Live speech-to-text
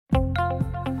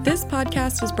This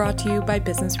podcast is brought to you by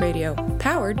Business Radio,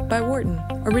 powered by Wharton,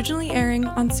 originally airing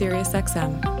on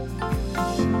SiriusXM.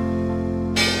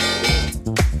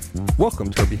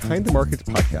 Welcome to our Behind the Markets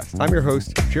podcast. I'm your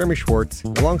host, Jeremy Schwartz.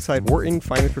 Alongside Wharton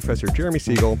Finance Professor Jeremy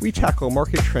Siegel, we tackle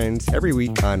market trends every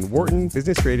week on Wharton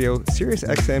Business Radio,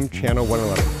 SiriusXM Channel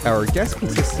 111. Our guest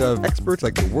consists of experts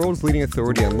like the world's leading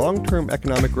authority on long-term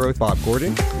economic growth, Bob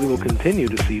Gordon. We will continue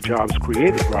to see jobs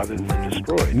created rather than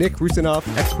destroyed. Nick Rusinoff,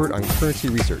 expert on currency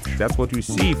research. That's what you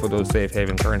see for those safe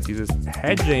haven currencies is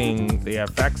hedging the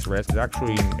FX risk is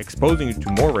actually exposing you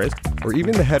to more risk. Or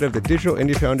even the head of the Digital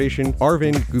India Foundation,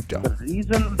 Arvind Gupta. The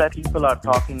reason that people are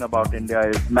talking about India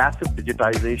is massive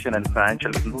digitization and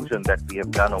financial inclusion that we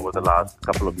have done over the last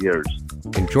couple of years.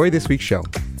 Enjoy this week's show.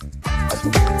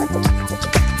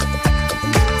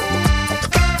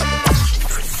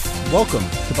 Welcome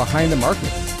to Behind the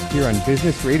Markets here on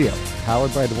Business Radio,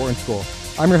 powered by the Wharton School.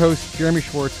 I'm your host, Jeremy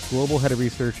Schwartz, Global Head of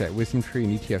Research at WisdomTree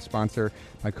and ETF sponsor.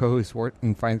 My co-host,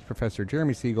 Wharton Finance Professor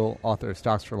Jeremy Siegel, author of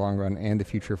Stocks for Long Run and the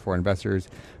Future for Investors.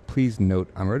 Please note,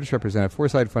 I'm a registered representative of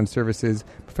Foresight Fund Services.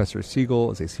 Professor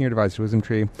Siegel is a senior advisor to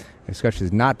WisdomTree. The discussion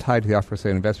is not tied to the offer of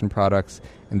investment products,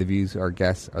 and the views of our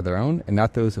guests are their own and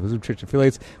not those of WisdomTree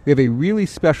affiliates. We have a really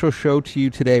special show to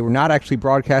you today. We're not actually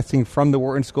broadcasting from the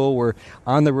Wharton School. We're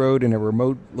on the road in a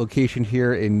remote location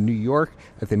here in New York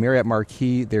at the Marriott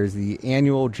Marquis. There's the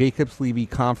annual Jacobs-Levy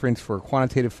Conference for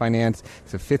Quantitative Finance.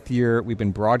 It's the fifth year we've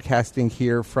been broadcasting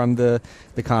here from the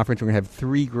conference. We're going to have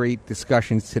three great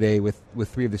discussions today with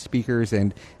three of the speakers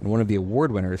and one of the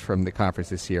award winners from the conference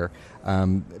this year.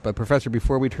 But Professor,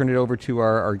 before we turn it over to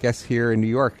our guests here in New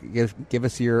York, give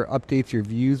us your updates, your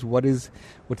views. What's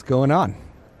going on?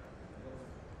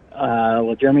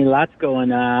 Well, Jeremy, lots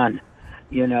going on.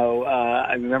 You know,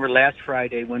 I remember last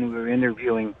Friday when we were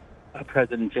interviewing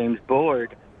President James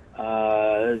Bullard,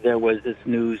 there was this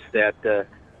news that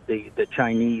the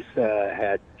Chinese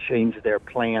had changed their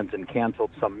plans and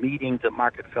canceled some meetings. The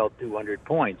market fell 200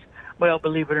 points. Well,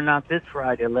 believe it or not, this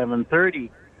Friday,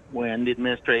 11:30, when the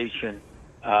administration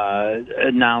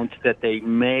announced that they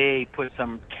may put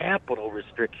some capital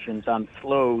restrictions on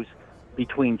flows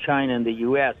between China and the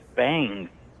U.S., bang,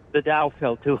 the Dow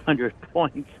fell 200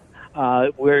 points.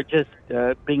 We're just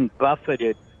being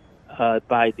buffeted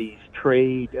by these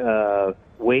trade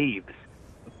waves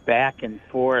back and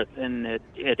forth, and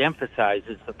it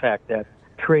emphasizes the fact that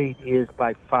trade is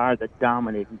by far the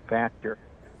dominating factor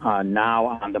now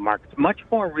on the markets, much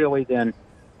more really than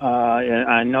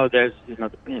I know there's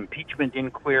the impeachment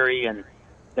inquiry, and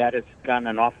that has gotten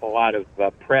an awful lot of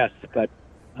press, but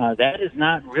that is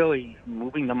not really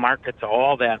moving the markets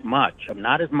all that much.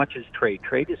 Not as much as trade.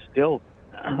 Trade is still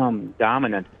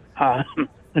dominant.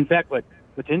 In fact,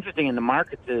 what's interesting in the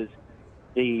markets is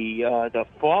the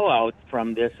fallout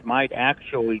from this might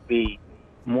actually be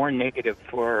more negative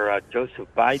for Joseph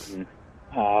Biden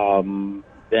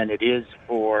than it is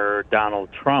for Donald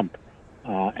Trump.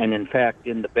 And in fact,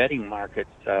 in the betting markets,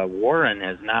 Warren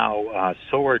has now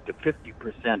soared to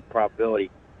 50% probability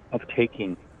of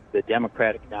taking the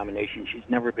Democratic nomination. She's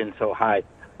never been so high.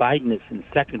 Biden is in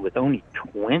second with only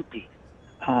 20.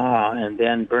 And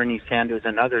then Bernie Sanders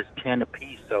and others 10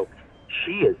 apiece. So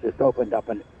she has just opened up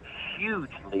a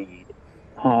huge lead.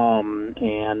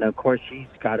 And of course, she's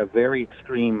got a very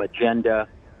extreme agenda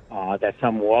that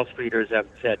some Wall Streeters have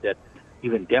said that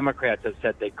even Democrats have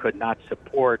said they could not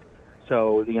support.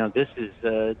 So, this is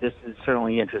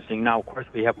certainly interesting. Now, of course,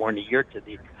 we have more than a year to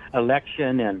the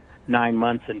election and 9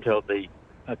 months until the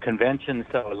convention,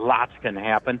 so lots can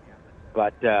happen.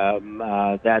 But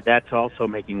that's also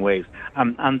making waves.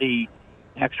 On the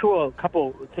actual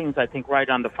couple things, I think, right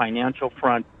on the financial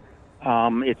front,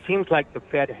 it seems like the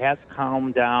Fed has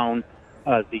calmed down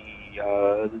the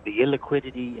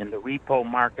illiquidity in the repo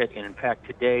market. And in fact,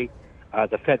 today,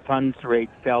 the Fed funds rate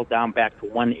fell down back to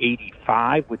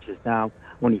 185, which is now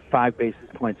only 5 basis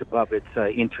points above its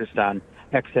interest on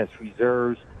excess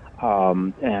reserves.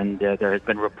 And there has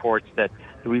been reports that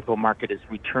the repo market is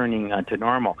returning to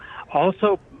normal.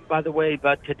 Also, by the way,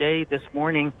 but today, this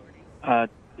morning,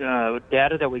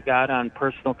 data that we got on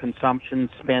personal consumption,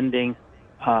 spending,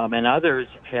 and others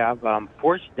have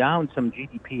forced down some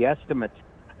GDP estimates,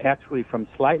 actually from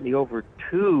slightly over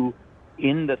 2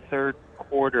 in the third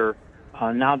quarter.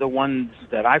 Now the ones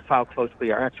that I follow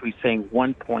closely are actually saying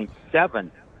 1.7.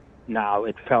 Now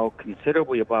it fell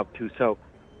considerably above 2. So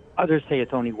others say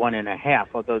it's only 1.5,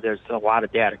 although there's a lot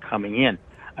of data coming in.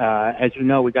 As you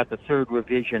know, we got the third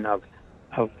revision of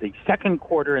the second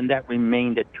quarter, and that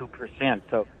remained at 2%.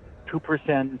 So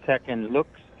 2% second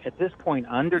looks at this point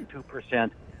under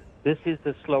 2%. This is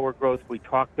the slower growth we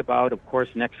talked about. Of course,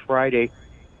 next Friday,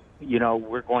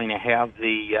 we're going to have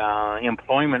the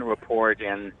employment report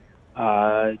and,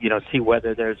 see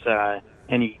whether there's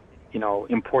any,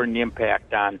 important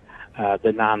impact on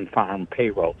the non-farm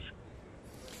payrolls.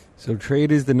 So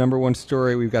trade is the number one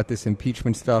story. We've got this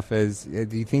impeachment stuff. Do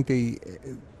you think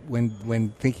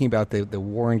when thinking about the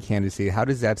Warren candidacy, how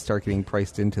does that start getting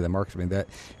priced into the market? I mean, that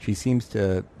she seems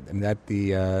to, that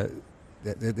it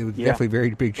was definitely a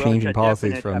very big change in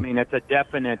policies it's a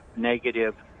definite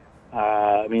negative.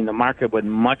 The market would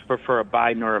much prefer a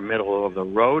Biden or a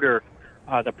middle-of-the-roader.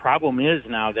 The problem is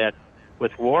now that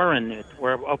with Warren,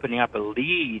 we're opening up a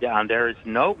lead on there is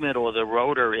no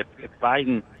middle-of-the-roader. If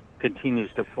Biden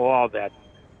continues to fall, that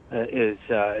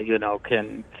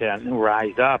can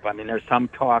rise up. I mean, there's some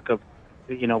talk of,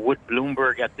 would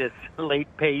Bloomberg at this late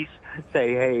pace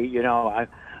say, hey,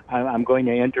 I'm going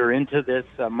to enter into this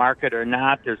market or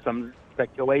not? There's some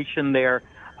speculation there.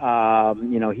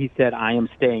 He said, I am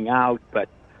staying out, but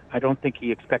I don't think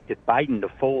he expected Biden to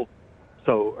fold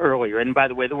so earlier. And by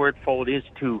the way, the word fold is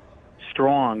too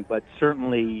strong, but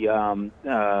certainly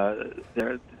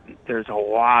there's a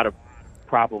lot of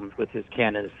problems with his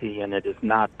candidacy, and it is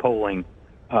not polling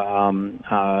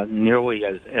nearly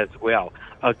as well.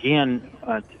 Again,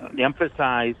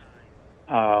 emphasize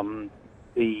the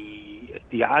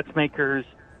odds makers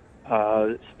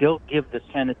still give the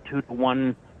Senate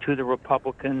 2-1 to the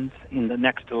Republicans in the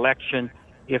next election.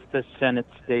 If the Senate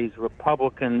stays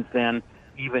Republicans, then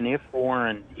even if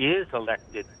Warren is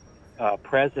elected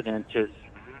president, there's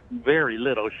very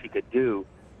little she could do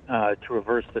to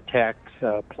reverse the tax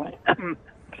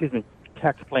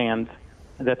plans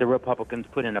that the Republicans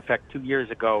put in effect 2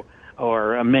 years ago,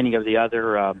 or many of the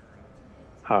other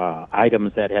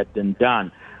items that had been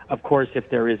done. Of course,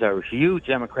 if there is a huge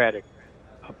Democratic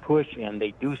push and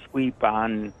they do sweep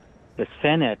on the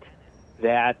Senate,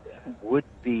 that would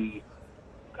be,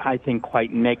 I think,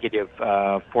 quite negative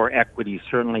for equity,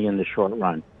 certainly in the short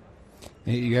run.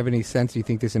 You have any sense? Do you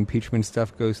think this impeachment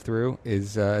stuff goes through?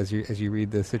 As you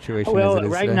read the situation? Well, as it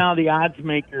is right today? now the odds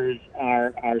makers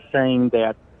are saying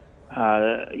that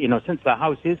since the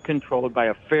House is controlled by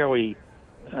a fairly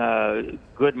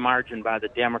good margin by the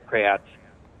Democrats,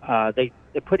 they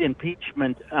put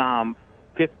impeachment 50-50.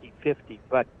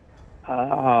 But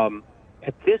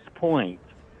at this point,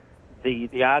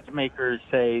 the odds makers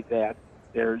say that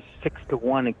there's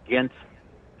 6-1 against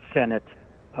Senate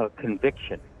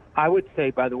conviction. I would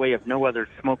say, by the way, if no other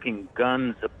smoking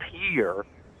guns appear,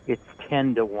 it's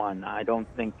 10-1. I don't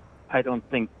think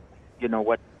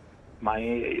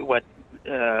what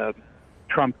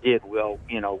Trump did will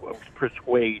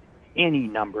persuade any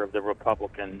number of the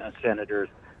Republican senators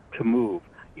to move.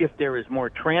 If there is more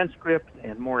transcript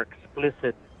and more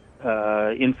explicit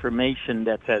information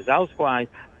that says elsewise,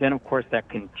 then of course that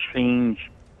can change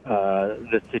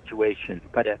the situation.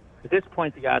 But at this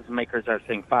point, the odds makers are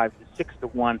saying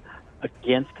 5-6-1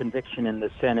 against conviction in the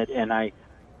Senate, and I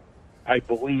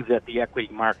believe that the equity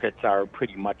markets are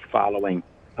pretty much following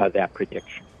that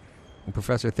prediction. Well,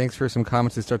 Professor, thanks for some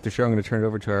comments to start the show. I'm going to turn it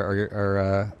over to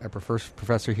our first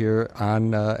professor here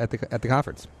on at the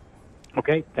conference.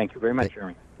 Okay, thank you very much,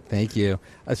 Jeremy. Thank you.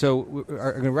 So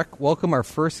we're going to welcome our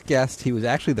first guest. He was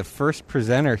actually the first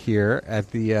presenter here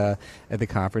at the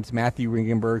conference, Matthew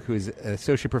Ringgenberg, who is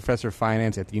Associate Professor of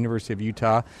Finance at the University of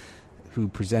Utah, who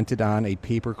presented on a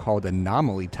paper called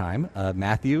Anomaly Time.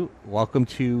 Matthew, welcome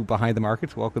to Behind the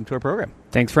Markets. Welcome to our program.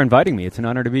 Thanks for inviting me. It's an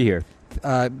honor to be here.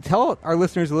 Tell our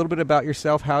listeners a little bit about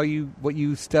yourself, what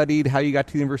you studied, how you got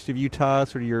to the University of Utah,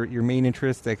 sort of your main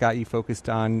interest that got you focused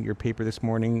on your paper this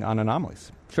morning on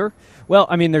anomalies. Sure. Well,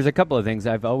 there's a couple of things.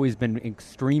 I've always been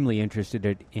extremely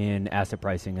interested in asset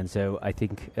pricing, and so I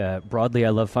think broadly I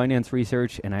love finance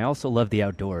research, and I also love the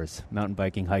outdoors, mountain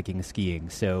biking, hiking, skiing.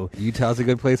 So Utah's a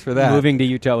good place for that. Moving to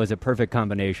Utah was a perfect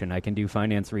combination. I can do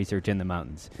finance research in the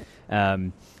mountains.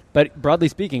 But broadly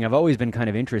speaking, I've always been kind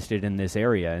of interested in this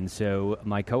area, and so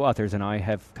my co-authors and I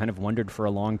have kind of wondered for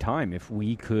a long time if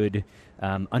we could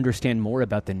understand more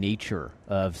about the nature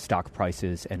of stock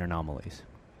prices and anomalies.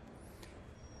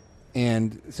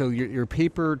 And so your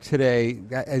paper today,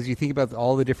 as you think about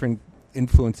all the different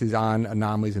influences on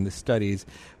anomalies in the studies,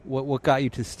 what got you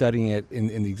to studying it in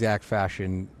the exact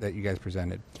fashion that you guys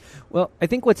presented? Well, I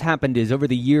think what's happened is over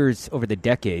the years, over the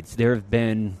decades, there have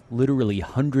been literally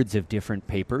hundreds of different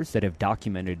papers that have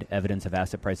documented evidence of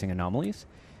asset pricing anomalies.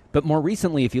 But more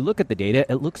recently, if you look at the data,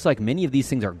 it looks like many of these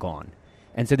things are gone.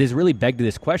 And so this really begged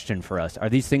this question for us. Are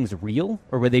these things real,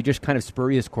 or were they just kind of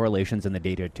spurious correlations in the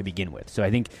data to begin with? So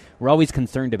I think we're always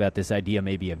concerned about this idea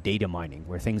maybe of data mining,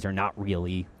 where things are not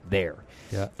really there.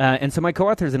 Yeah. And so my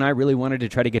co-authors and I really wanted to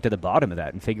try to get to the bottom of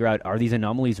that and figure out, are these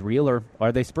anomalies real or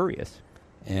are they spurious?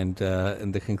 And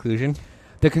the conclusion?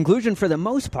 The conclusion, for the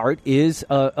most part, is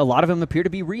a lot of them appear to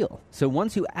be real. So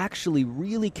once you actually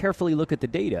really carefully look at the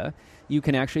data, you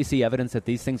can actually see evidence that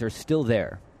these things are still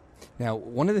there. Now,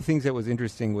 one of the things that was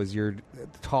interesting was you're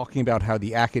talking about how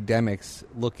the academics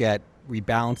look at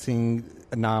rebalancing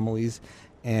anomalies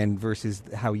and versus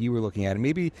how you were looking at it.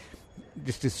 Maybe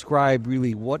just describe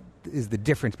really what is the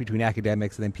difference between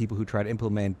academics and then people who try to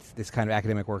implement this kind of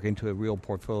academic work into real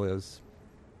portfolios.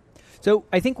 So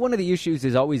I think one of the issues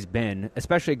has always been,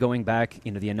 especially going back,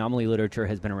 the anomaly literature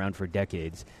has been around for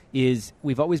decades, is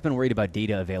we've always been worried about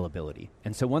data availability.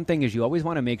 And so one thing is you always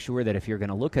want to make sure that if you're going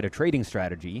to look at a trading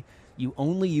strategy, you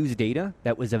only use data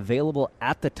that was available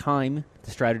at the time the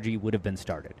strategy would have been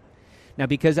started. Now,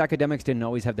 because academics didn't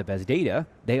always have the best data,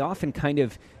 they often kind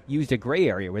of used a gray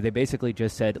area where they basically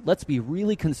just said, let's be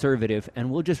really conservative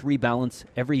and we'll just rebalance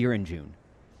every year in June.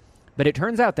 But it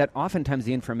turns out that oftentimes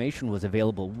the information was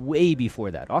available way before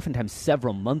that, oftentimes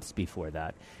several months before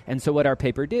that. And so what our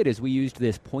paper did is we used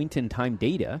this point-in-time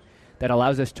data that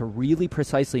allows us to really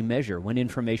precisely measure when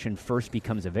information first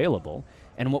becomes available.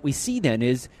 And what we see then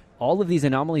is all of these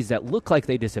anomalies that look like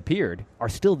they disappeared are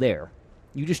still there.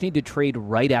 You just need to trade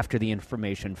right after the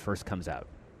information first comes out.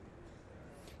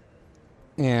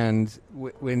 And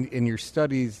when in your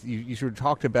studies, you sort of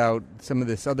talked about some of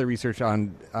this other research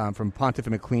on from Pontiff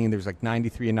and McLean. There's like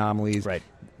 93 anomalies. Right.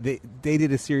 They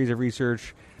did a series of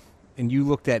research, and you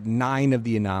looked at 9 of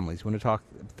the anomalies. You want to talk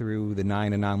through the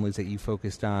 9 anomalies that you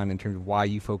focused on in terms of why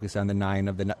you focused on the 9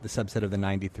 of the subset of the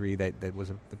 93 that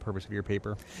was the purpose of your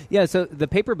paper? Yeah, so the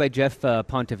paper by Jeff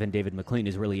Pontiff and David McLean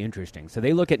is really interesting. So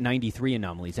they look at 93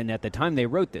 anomalies, and at the time they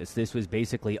wrote this was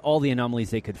basically all the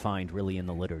anomalies they could find really in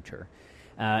the literature.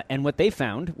 And what they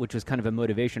found, which was kind of a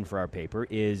motivation for our paper,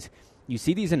 is you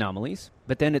see these anomalies,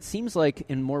 but then it seems like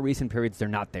in more recent periods they're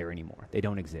not there anymore. They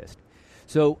don't exist.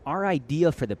 So our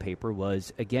idea for the paper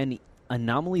was, again,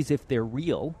 anomalies, if they're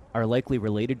real, are likely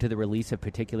related to the release of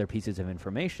particular pieces of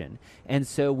information. And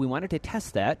so we wanted to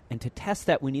test that, and to test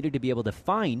that we needed to be able to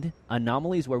find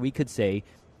anomalies where we could say,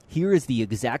 here is the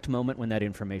exact moment when that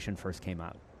information first came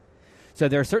out. So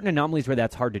there are certain anomalies where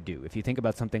that's hard to do. If you think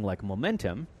about something like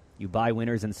momentum, you buy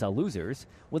winners and sell losers.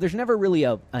 Well, there's never really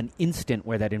an instant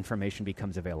where that information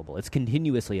becomes available. It's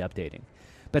continuously updating.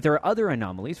 But there are other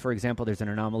anomalies. For example, there's an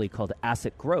anomaly called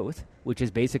asset growth, which is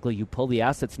basically you pull the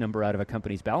assets number out of a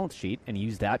company's balance sheet and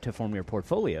use that to form your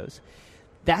portfolios.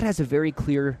 That has a very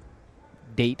clear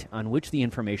date on which the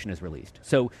information is released.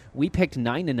 So we picked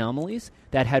 9 anomalies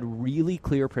that had really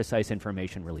clear, precise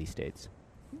information release dates.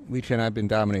 Li Chen, I've been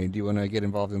dominating. Do you want to get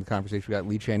involved in the conversation? We got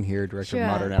Li Chen here, Director of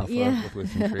Modern Alpha with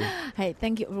Wisdom Tree. Hey,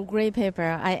 thank you. Great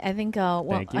paper. I think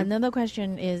another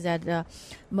question is that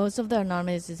most of the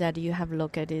anomalies that you have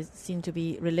looked at seem to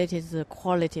be related to the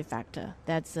quality factor.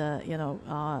 That's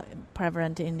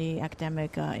prevalent in the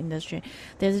academic industry.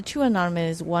 There's 2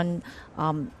 anomalies. One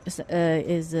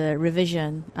is a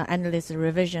revision, analyst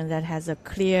revision that has a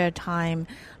clear timeline,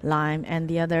 and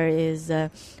the other is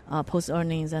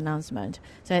post-earnings announcement.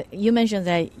 So you mentioned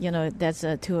that, that's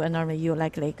 2 anomalies you're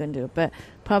likely going to do, but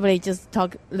probably just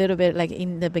talk a little bit like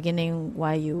in the beginning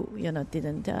why you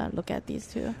didn't look at these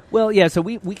 2. Well, yeah, so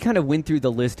we kind of went through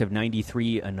the list of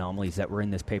 93 anomalies that were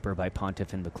in this paper by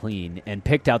Pontiff and McLean and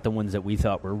picked out the ones that we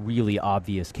thought were really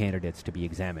obvious candidates to be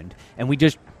examined. And we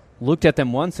just looked at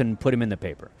them once and put them in the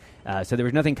paper. So there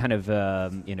was nothing kind of,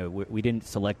 we didn't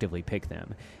selectively pick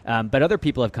them. But other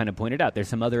people have kind of pointed out there's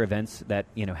some other events that,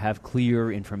 have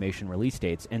clear information release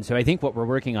dates. And so I think what we're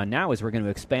working on now is we're going to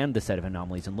expand the set of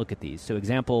anomalies and look at these. So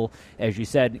example, as you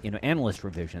said, analyst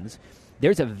revisions.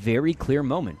 There's a very clear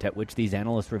moment at which these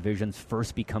analyst revisions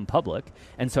first become public.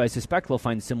 And so I suspect we'll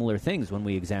find similar things when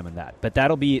we examine that. But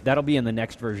that'll be in the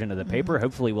next version of the paper.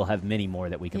 Hopefully we'll have many more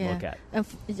that we can look at.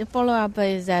 The follow-up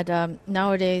is that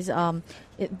nowadays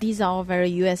these are all very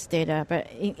U.S. data,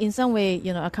 but in some way,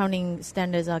 accounting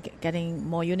standards are getting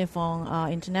more uniform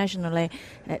internationally.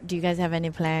 Do you guys have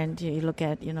any plan to look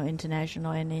at,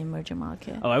 international and emerging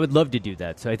market? Oh, I would love to do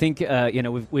that. So I think,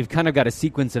 we've kind of got a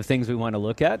sequence of things we want to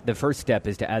look at. The first step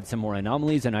is to add some more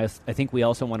anomalies, and I think we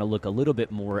also want to look a little bit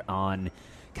more on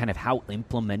kind of how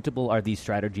implementable are these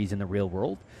strategies in the real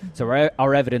world. So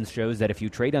our evidence shows that if you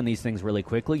trade on these things really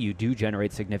quickly, you do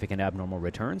generate significant abnormal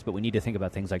returns, but we need to think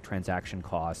about things like transaction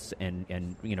costs and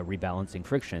rebalancing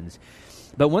frictions.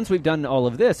 But once we've done all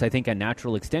of this, I think a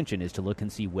natural extension is to look and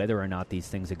see whether or not these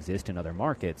things exist in other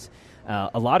markets.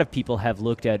 A lot of people have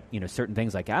looked at certain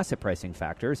things like asset pricing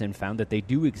factors and found that they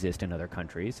do exist in other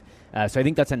countries. So I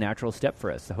think that's a natural step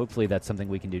for us. So hopefully that's something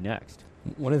we can do next.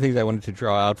 One of the things I wanted to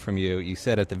draw out from you, you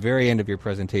said at the very end of your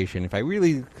presentation, if I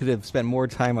really could have spent more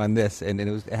time on this, and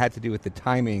it had to do with the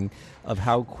timing of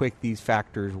how quick these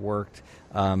factors worked,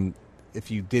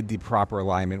 if you did the proper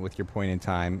alignment with your point in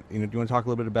time. Do you want to talk a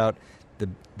little bit about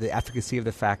the efficacy of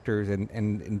the factors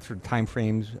and sort of time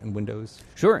frames and windows?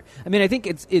 Sure. I mean, I think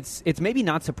it's maybe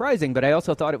not surprising, but I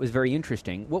also thought it was very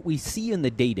interesting. What we see in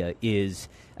the data is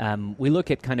we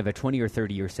look at kind of a 20 or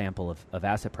 30-year sample of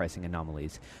asset pricing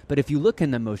anomalies. But if you look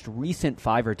in the most recent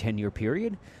 5 or 10-year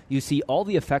period, you see all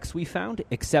the effects we found,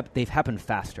 except they've happened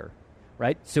faster.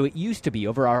 Right? So it used to be,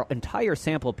 over our entire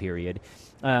sample period,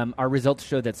 our results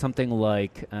show that something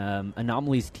like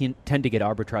anomalies tend to get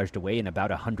arbitraged away in about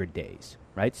 100 days.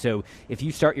 Right? So if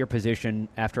you start your position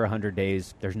after 100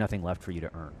 days, there's nothing left for you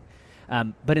to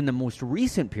earn. But in the most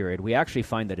recent period, we actually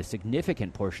find that a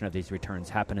significant portion of these returns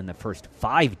happen in the first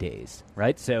 5 days.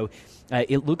 Right? So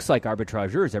it looks like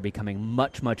arbitrageurs are becoming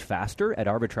much, much faster at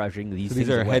arbitraging these things. So these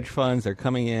are away. hedge funds, they're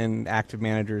coming in, active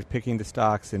managers, picking the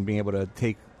stocks and being able to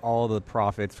take all the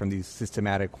profits from these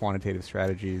systematic quantitative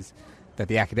strategies that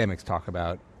the academics talk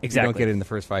about. Exactly. If you don't get it in the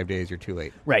first 5 days, you're too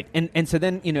late. Right. And so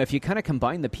then, if you kind of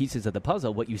combine the pieces of the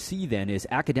puzzle, what you see then is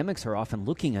academics are often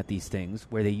looking at these things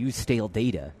where they use stale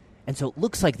data. And so it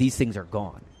looks like these things are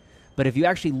gone. But if you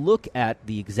actually look at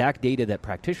the exact data that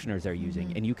practitioners are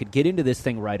using, and you could get into this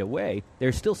thing right away,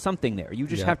 there's still something there. You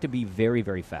just have to be very,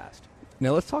 very fast.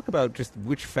 Now let's talk about just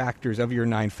which factors of your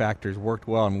 9 factors worked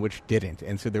well and which didn't.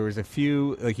 And so there was a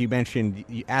few, like you mentioned,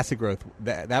 asset growth.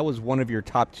 That was one of your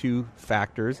top 2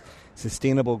 factors.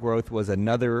 Sustainable growth was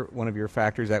another one of your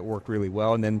factors that worked really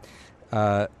well. And then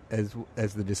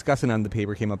as the discussion on the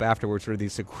paper came up afterwards, sort of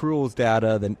these accruals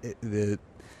data, the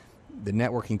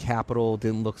net working capital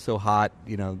didn't look so hot.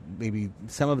 Maybe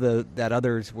some of that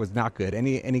others was not good.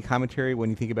 Any commentary when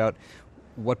you think about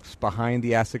what's behind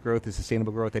the asset growth, the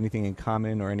sustainable growth, anything in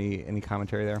common or any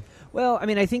commentary there? Well, I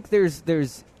mean, I think there's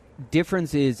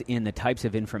differences in the types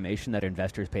of information that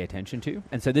investors pay attention to.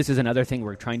 And so this is another thing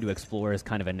we're trying to explore as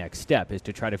kind of a next step, is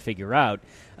to try to figure out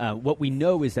what we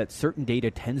know is that certain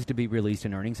data tends to be released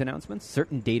in earnings announcements,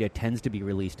 certain data tends to be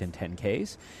released in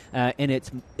 10Ks, and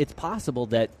it's possible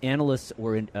that analysts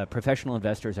or professional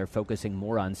investors are focusing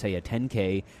more on, say, a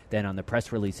 10K than on the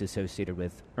press release associated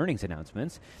with earnings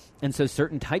announcements. And so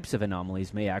certain types of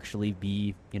anomalies may actually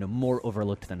be, more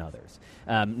overlooked than others.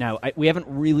 Now, we haven't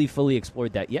really fully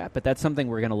explored that yet, but that's something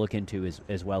we're going to look into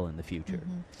as well in the future.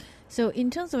 Mm-hmm. So in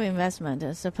terms of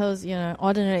investment, suppose,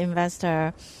 ordinary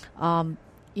investor,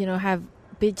 have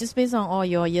just based on all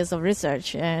your years of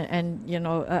research and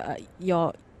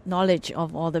your knowledge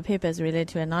of all the papers related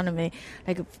to anonymity,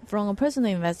 like from a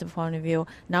personal investor point of view,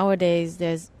 nowadays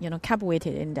there's,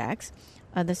 cap-weighted index.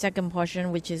 The second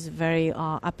portion, which is very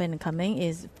up and coming,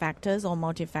 is factors or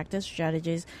multi-factor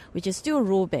strategies, which is still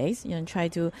rule-based. Try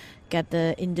to get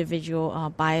the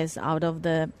individual bias out of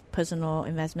the personal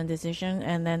investment decision.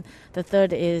 And then the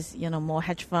third is, more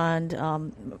hedge fund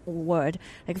word.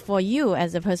 Like for you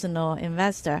as a personal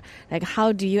investor, like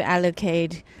how do you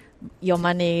allocate your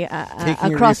money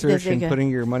taking across your research this and putting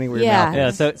your money where your mouth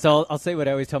is. Yeah, so I'll say what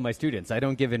I always tell my students. I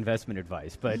don't give investment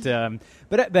advice, but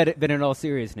in all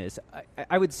seriousness,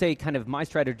 I would say kind of my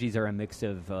strategies are a mix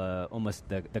of almost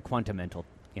the quantamental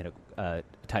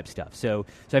type stuff. So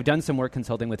I've done some work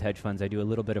consulting with hedge funds. I do a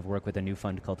little bit of work with a new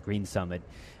fund called Green Summit,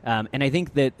 and I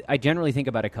think that I generally think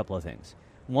about a couple of things.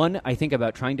 One, I think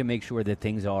about trying to make sure that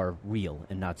things are real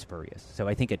and not spurious. So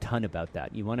I think a ton about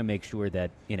that. You want to make sure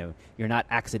that you're not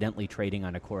accidentally trading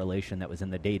on a correlation that was in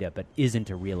the data but isn't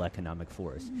a real economic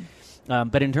force.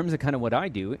 But in terms of kind of what I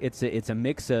do, it's a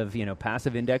mix of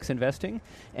passive index investing,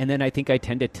 and then I think I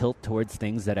tend to tilt towards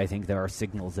things that I think there are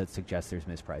signals that suggest there's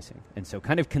mispricing. And so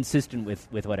kind of consistent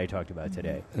with what I talked about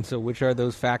today. And so which are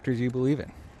those factors you believe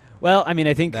in? Well, I mean,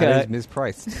 I think that is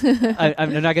mispriced.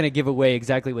 I'm not going to give away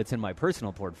exactly what's in my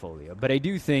personal portfolio, but I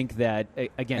do think that,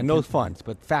 again... And those funds,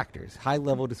 but factors,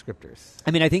 high-level descriptors.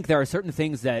 I mean, I think there are certain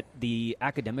things that the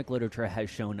academic literature has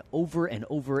shown over and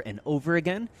over and over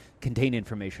again contain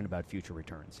information about future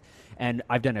returns. And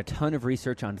I've done a ton of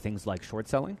research on things like short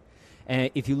selling. And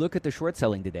if you look at the short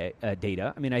selling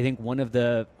data, I mean, I think one of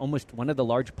the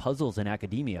large puzzles in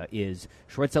academia is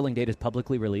short selling data is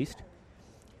publicly released.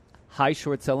 High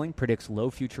short selling predicts low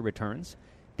future returns.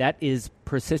 That is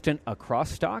persistent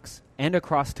across stocks and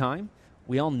across time.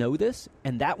 We all know this,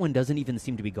 and that one doesn't even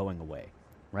seem to be going away,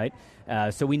 right?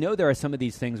 So we know there are some of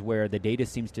these things where the data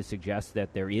seems to suggest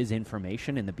that there is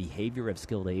information in the behavior of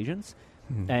skilled agents,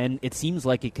 And it seems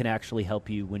like it can actually help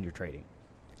you when you're trading.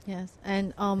 Yes,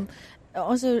 and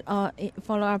also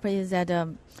follow up is that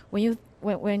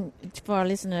when for our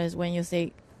listeners, when you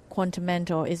say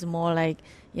quantamental, is more like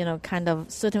kind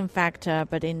of certain factor,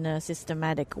 but in a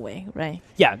systematic way, right?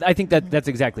 Yeah, I think that's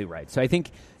exactly right. So I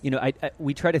think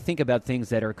we try to think about things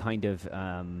that are kind of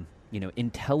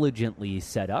intelligently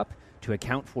set up to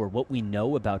account for what we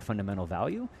know about fundamental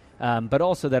value, but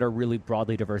also that are really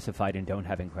broadly diversified and don't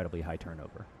have incredibly high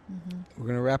turnover. We're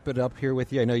going to wrap it up here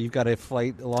with you. I know you've got a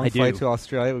long flight to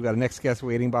Australia. We've got a next guest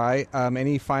waiting by.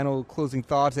 Any final closing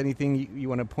thoughts, anything you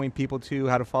want to point people to,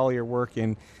 how to follow your work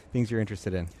and things you're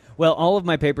interested in? Well, all of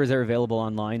my papers are available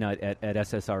online at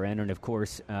SSRN, and of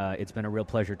course, it's been a real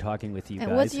pleasure talking with you guys.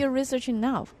 And what's your researching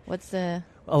now?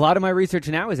 A lot of my research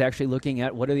now is actually looking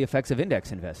at what are the effects of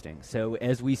index investing. So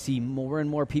as we see more and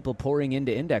more people pouring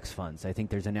into index funds, I think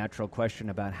there's a natural question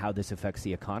about how this affects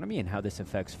the economy and how this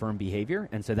affects firm behavior.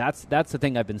 And so that's the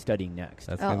thing I've been studying next.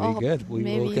 That's going to be good.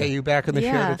 We'll get you back on the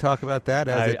show to talk about that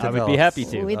as it develops. I would be happy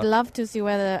to. We'd love to see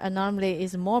whether anomaly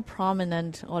is more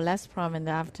prominent or less prominent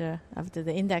after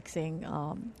the indexing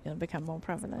become more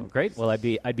prevalent. Oh, great. Well, I'd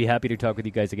be happy to talk with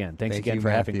you guys again. Thanks again for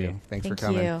having me. Thanks for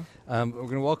coming. We're going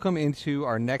to welcome into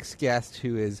our next guest,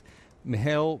 who is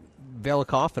Mihail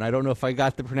Velikov, and I don't know if I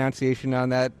got the pronunciation on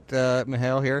that,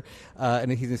 Mihail here,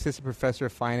 and he's an assistant professor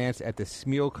of finance at the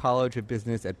Smeal College of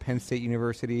Business at Penn State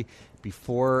University.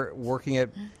 Before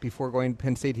going to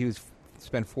Penn State, he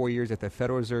spent 4 years at the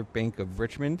Federal Reserve Bank of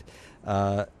Richmond.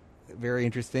 Very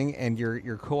interesting. And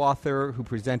your co-author who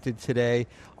presented today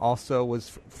also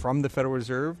was from the Federal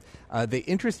Reserve. The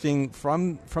interesting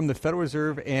from the Federal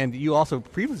Reserve, and you also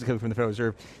previously came from the Federal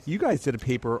Reserve, you guys did a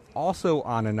paper also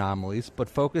on anomalies, but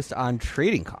focused on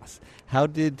trading costs. How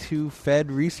did two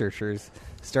Fed researchers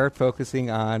start focusing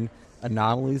on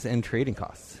anomalies and trading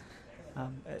costs?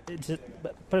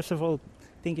 First of all,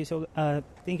 thank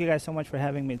you guys so much for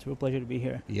having me. It's a real pleasure to be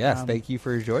here. Yes, thank you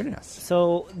for joining us.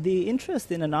 So the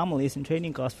interest in anomalies and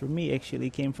trading costs for me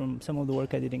actually came from some of the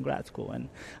work I did in grad school. And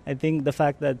I think the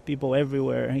fact that people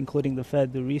everywhere, including the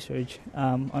Fed, do research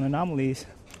on anomalies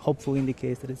hopefully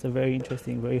indicates that it's a very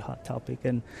interesting, very hot topic.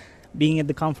 And being at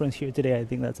the conference here today, I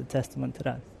think that's a testament to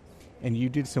that. And you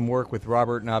did some work with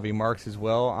Robert Navi-Marx as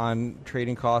well on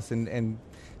trading costs and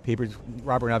papers.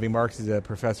 Robert Navi-Marx is a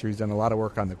professor who's done a lot of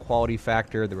work on the quality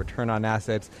factor, the return on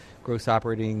assets, gross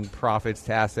operating profits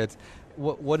to assets.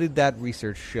 What did that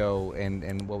research show,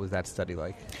 and what was that study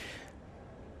like?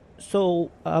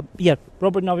 So,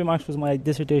 Robert Navi-Marx was my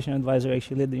dissertation advisor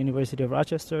actually at the University of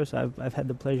Rochester. So I've had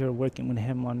the pleasure of working with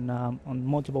him on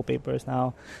multiple papers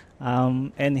now,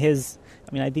 and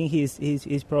I think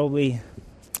he's probably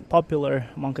popular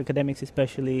among academics,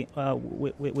 especially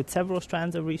with several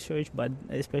strands of research, but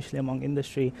especially among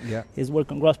industry. Yeah. His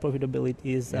work on gross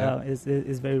profitability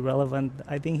is very relevant.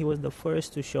 I think he was the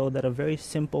first to show that a very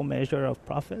simple measure of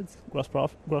profits, gross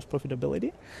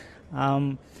profitability,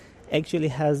 actually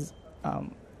has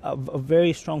a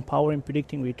very strong power in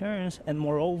predicting returns, and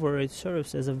moreover, it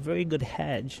serves as a very good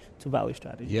hedge to value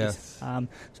strategies. Yes.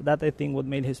 So that, I think, what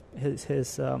made his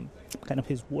kind of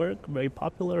his work very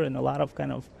popular, and a lot of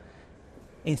kind of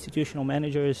institutional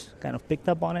managers kind of picked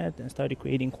up on it and started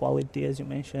creating quality, as you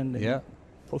mentioned, and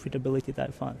profitability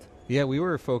type funds. Yeah, we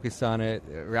were focused on it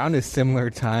around a similar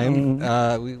time.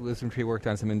 We worked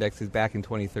on some indexes back in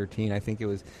 2013. I think it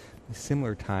was a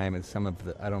similar time as some of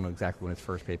the, I don't know exactly when his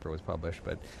first paper was published,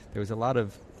 but there was a lot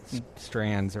of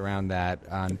strands around that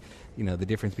on, the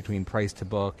difference between price to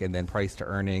book and then price to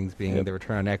earnings being the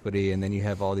return on equity, and then you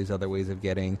have all these other ways of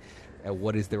getting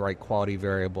what is the right quality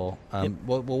variable.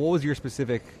 What was your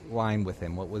specific line with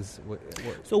him? What?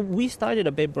 So we started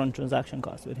a paper on transaction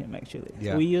costs with him, actually.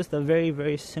 Yeah. So we used a very,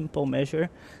 very simple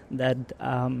measure that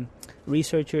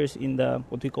researchers in the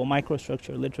what we call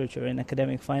microstructure literature in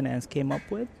academic finance came up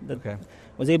with that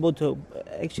was able to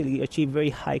actually achieve very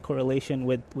high correlation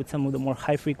with some of the more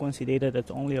high-frequency data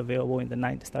that's only available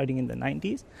starting in the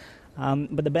 90s.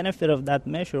 But the benefit of that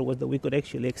measure was that we could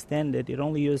actually extend it. It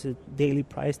only uses daily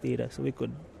price data, so we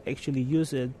could actually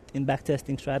use it in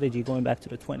backtesting strategy going back to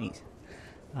the 20s.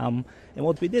 And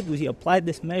what we did was we applied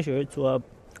this measure to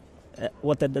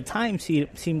what at the time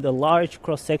seemed a large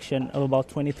cross-section of about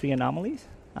 23 anomalies,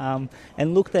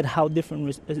 and looked at how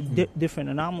different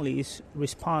anomalies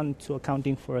respond to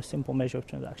accounting for a simple measure of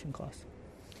transaction costs.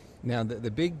 Now, the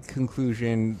big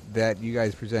conclusion that you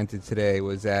guys presented today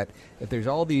was that if there's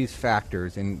all these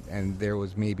factors, and there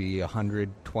was maybe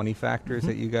 120 factors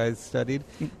that you guys studied,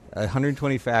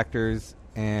 120 factors,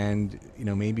 and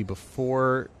maybe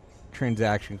before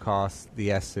transaction costs,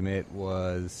 the estimate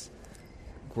was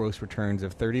gross returns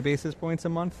of 30 basis points a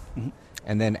month. Mm-hmm.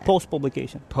 And then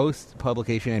post-publication.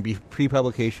 Post-publication and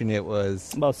pre-publication it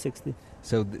was... About 60.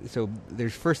 So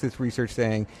there's first this research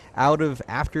saying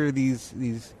after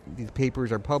these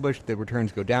papers are published, the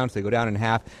returns go down. So they go down in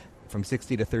half from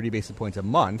 60 to 30 basis points a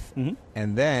month. Mm-hmm.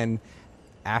 And then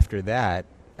after that,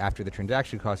 after the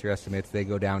transaction cost your estimates, they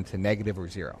go down to negative or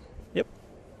zero. Yep.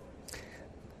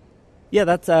 Yeah,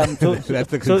 that's that's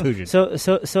the conclusion.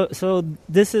 So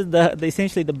this is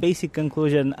essentially the basic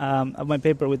conclusion of my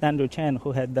paper with Andrew Chen,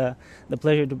 who had the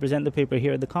pleasure to present the paper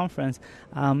here at the conference.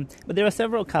 But there are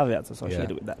several caveats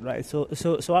associated with that, right? So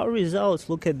our results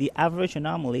look at the average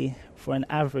anomaly for an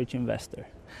average investor.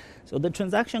 So the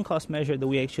transaction cost measure that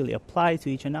we actually apply to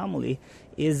each anomaly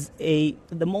is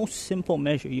the most simple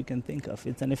measure you can think of.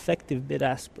 It's an effective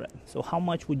bid-ask spread. So how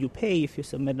much would you pay if you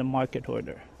submit a market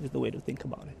order is the way to think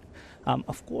about it.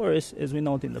 Of course, as we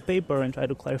note in the paper and try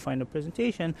to clarify in the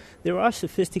presentation, there are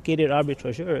sophisticated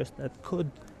arbitrageurs that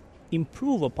could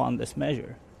improve upon this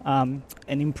measure and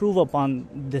improve upon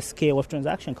the scale of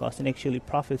transaction costs and actually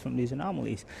profit from these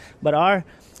anomalies. But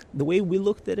the way we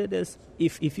looked at it is,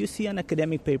 if you see an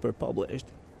academic paper published,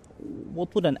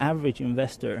 what would an average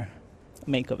investor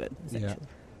make of it, essentially? Yeah.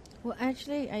 Well,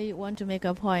 actually, I want to make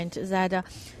a point that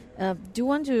do you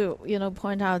want to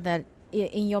point out that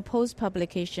in your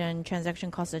post-publication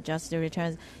transaction cost adjusted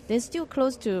returns, they're still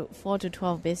close to 4 to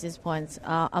 12 basis points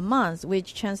a month,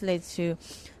 which translates to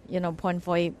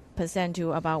 0.48%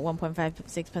 to about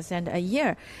 1.56% a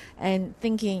year. And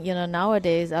thinking,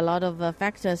 nowadays a lot of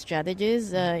factor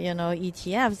strategies,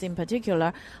 ETFs in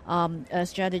particular,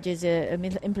 strategies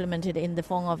implemented in the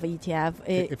form of ETF.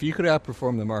 If you could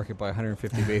outperform the market by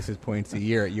 150 basis points a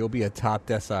year, you'll be a top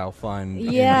decile fund.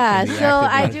 Yeah, so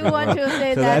I do want to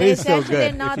say that it's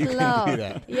actually not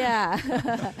low.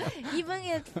 Yeah, even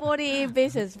at 48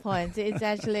 basis points, it's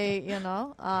actually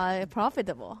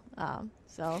profitable.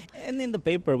 And in the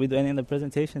paper we do, and in the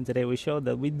presentation today, we showed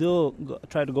that we do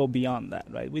try to go beyond that,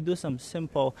 right? We do some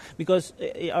simple, because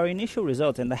our initial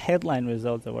results and the headline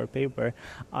results of our paper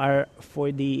are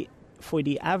for the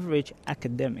average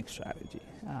academic strategy.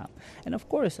 And of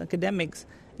course, academics,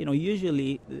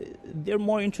 usually they're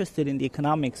more interested in the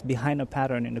economics behind a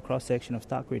pattern in the cross-section of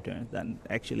stock returns than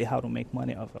actually how to make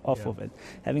money off of it.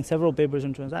 Having several papers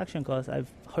on transaction costs,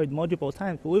 I've heard multiple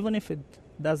times, but even if it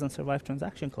doesn't survive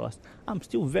transaction costs, I'm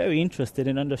still very interested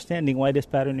in understanding why this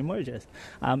pattern emerges.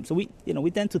 So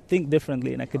we tend to think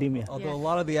differently in academia. Although a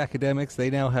lot of the academics, they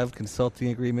now have consulting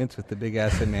agreements with the big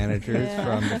asset managers,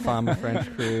 from the Fama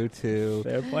French crew to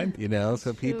fair point.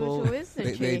 So people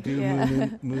they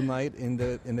do moonlight in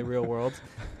the real world.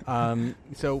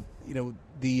 So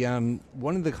the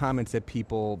one of the comments that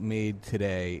people made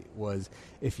today was,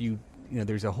 if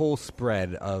there's a whole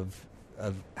spread of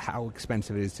how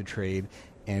expensive it is to trade.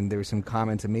 And there were some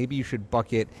comments that maybe you should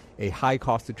bucket a high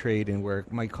cost to trade and where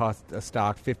it might cost a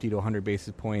stock 50 to 100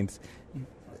 basis points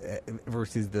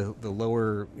versus the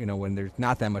lower, when there's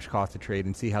not that much cost to trade,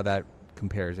 and see how that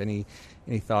compares. Any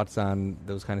thoughts on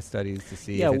those kind of studies to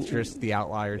see if it's just the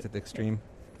outliers at the extreme?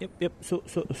 Yep. So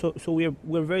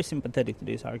we're very sympathetic to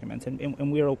these arguments,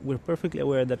 and we're perfectly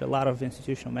aware that a lot of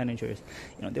institutional managers,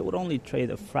 they would only trade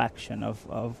a fraction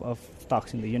of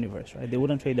stocks in the universe, right? They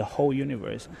wouldn't trade the whole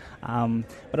universe.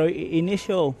 But our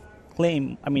initial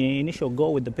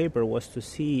goal with the paper was to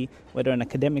see whether an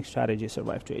academic strategy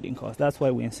survived trading costs. That's why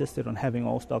we insisted on having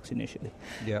all stocks initially.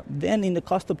 Yeah. Then in the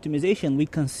cost optimization, we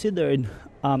considered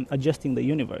adjusting the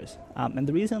universe, and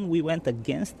the reason we went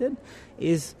against it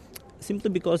is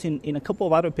simply because in a couple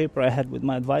of other papers I had with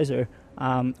my advisor,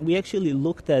 we actually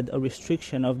looked at a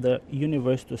restriction of the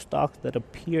universe to stocks that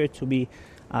appear to be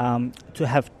to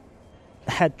have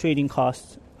had trading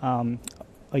costs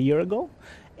a year ago.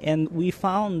 And we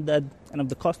found that kind of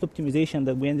the cost optimization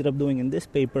that we ended up doing in this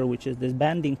paper, which is this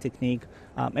banding technique,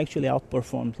 actually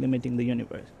outperformed limiting the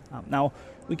universe. Now,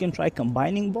 we can try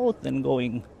combining both and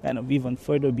going kind of even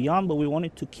further beyond, but we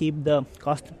wanted to keep the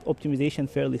cost optimization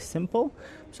fairly simple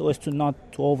so as to not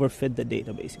to overfit the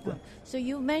data, basically. So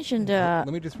you mentioned... Let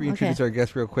me just reintroduce our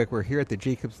guest real quick. We're here at the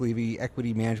Jacobs Levy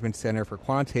Equity Management Center for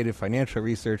Quantitative Financial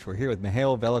Research. We're here with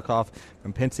Mihail Velikov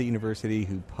from Penn State University,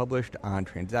 who published on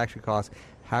transaction costs,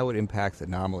 how it impacts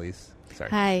anomalies. Sorry.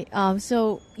 Hi.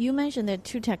 So you mentioned there are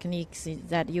two techniques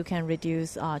that you can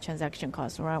reduce transaction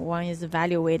costs, right? One is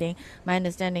value weighting. My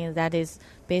understanding is that is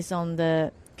based on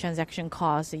the transaction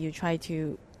cost. You try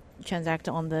to transact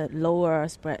on the lower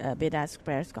bid-ask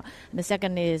spread score. And the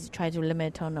second is try to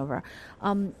limit turnover.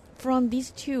 From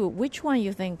these two, which one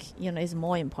you think is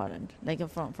more important, like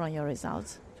from your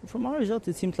results? From our results,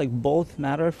 it seems like both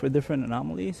matter for different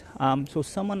anomalies. So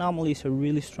some anomalies are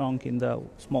really strong in the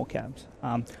small caps.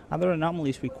 Other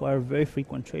anomalies require very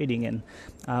frequent trading. And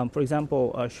for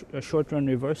example, a short-run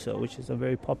reversal, which is a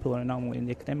very popular anomaly in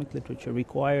the academic literature,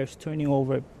 requires turning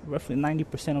over roughly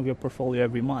 90% of your portfolio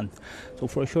every month. So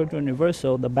for a short-run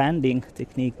reversal, the banding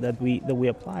technique that we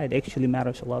applied actually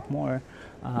matters a lot more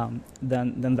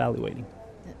than valuating.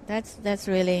 That's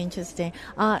really interesting.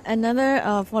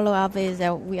 Another follow-up is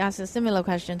that we asked a similar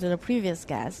question to the previous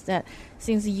guest, that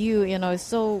since you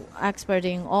so expert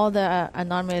in all the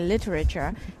anomaly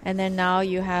literature, and then now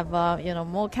you have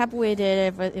more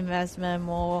cap-weighted investment,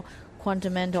 more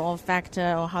quantamental or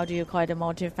factor, or how do you call it,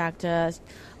 multi-factor,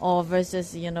 or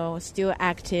versus still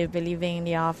active, believing in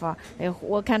the alpha.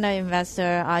 What kind of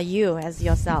investor are you as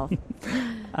yourself?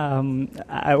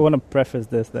 I want to preface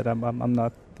this that I'm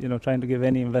not trying to give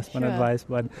any investment advice,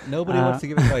 but nobody wants to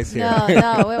give advice here.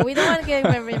 No, we don't want to give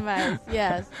every advice.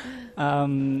 Yes.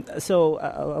 So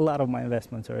a lot of my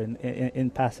investments are in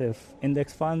passive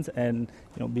index funds, and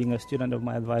being a student of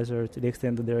my advisor, to the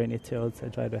extent that there are any tilts, I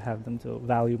try to have them to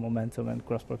value, momentum, and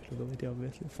cross profitability.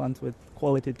 Obviously, funds with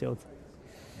quality tilts.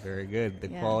 Very good. The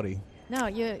quality. No,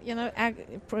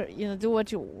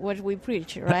 do what we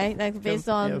preach, right? Like based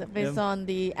on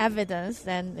the evidence,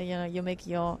 then you make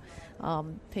your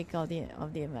pick of the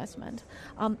investment.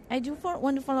 I do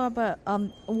want to follow up.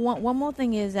 One more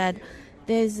thing is that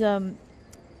there's the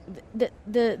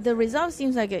result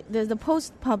seems like there's the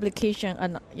post publication,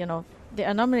 and the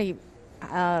anomaly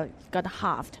got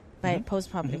halved by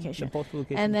post publication,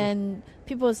 and then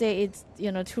people say it's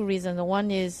two reasons.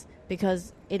 One is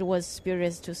because it was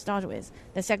spurious to start with.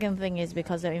 The second thing is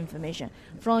because of information.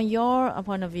 From your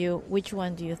point of view, which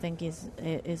one do you think is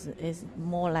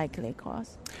more likely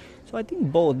cause? So I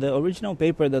think both. The original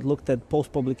paper that looked at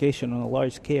post-publication on a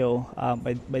large scale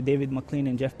by David McLean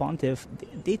and Jeff Pontiff,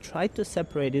 they tried to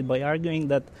separate it by arguing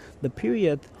that the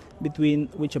period between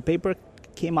which a paper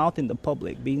came out in the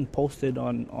public, being posted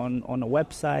on a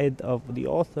website of the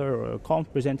author or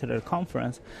presented at a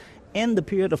conference, and the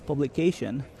period of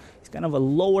publication is kind of a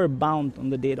lower bound on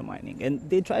the data mining, and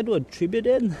they try to attribute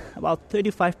it about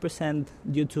 35%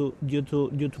 due to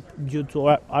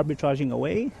arbitraging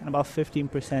away, and about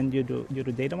 15% due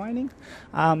to data mining.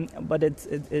 But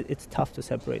it's tough to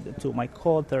separate the two. My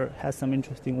co-author has some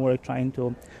interesting work trying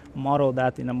to model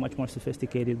that in a much more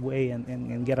sophisticated way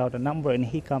and get out a number, and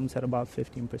he comes at about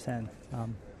 15%.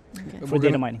 For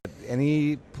data mining.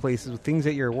 Any places, things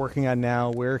that you're working on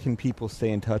now, where can people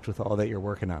stay in touch with all that you're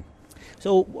working on?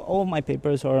 So all of my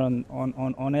papers are on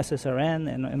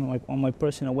SSRN and on my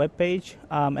personal webpage,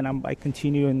 and I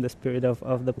continue in the spirit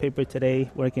of the paper today,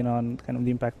 working on kind of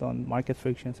the impact on market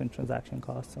frictions and transaction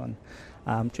costs on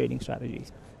trading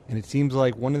strategies. And it seems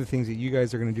like one of the things that you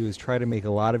guys are going to do is try to make a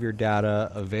lot of your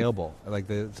data available. Like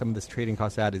some of this trading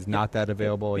cost data is not that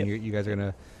available, and you guys are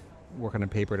going to work on a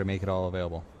paper to make it all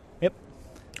available. Yep.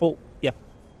 Oh, yeah.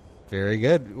 Very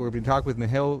good. We've been talking with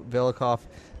Mihail Velikov,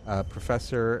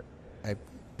 professor at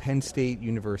Penn State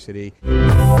University.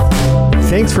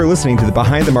 Thanks for listening to the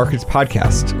Behind the Markets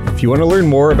podcast. If you want to learn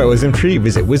more about WisdomTree,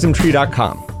 visit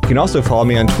wisdomtree.com. You can also follow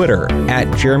me on Twitter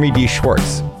at Jeremy D.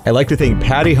 Schwartz. I'd like to thank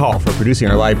Patty Hall for producing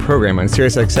our live program on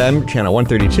SiriusXM channel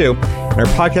 132, and our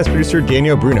podcast producer,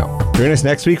 Daniel Bruno. Join us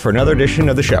next week for another edition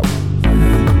of the show.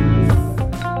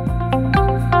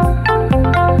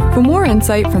 For more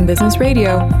insight from Business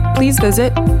Radio, please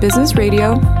visit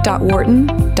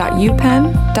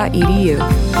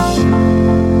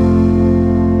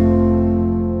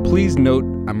businessradio.wharton.upenn.edu. Please note,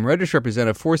 I'm registered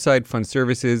representative of Foresight Fund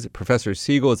Services. Professor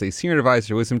Siegel is a senior advisor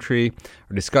to WisdomTree.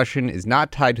 Our discussion is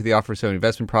not tied to the offer of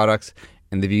investment products,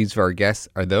 and the views of our guests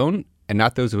are their own and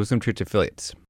not those of WisdomTree affiliates.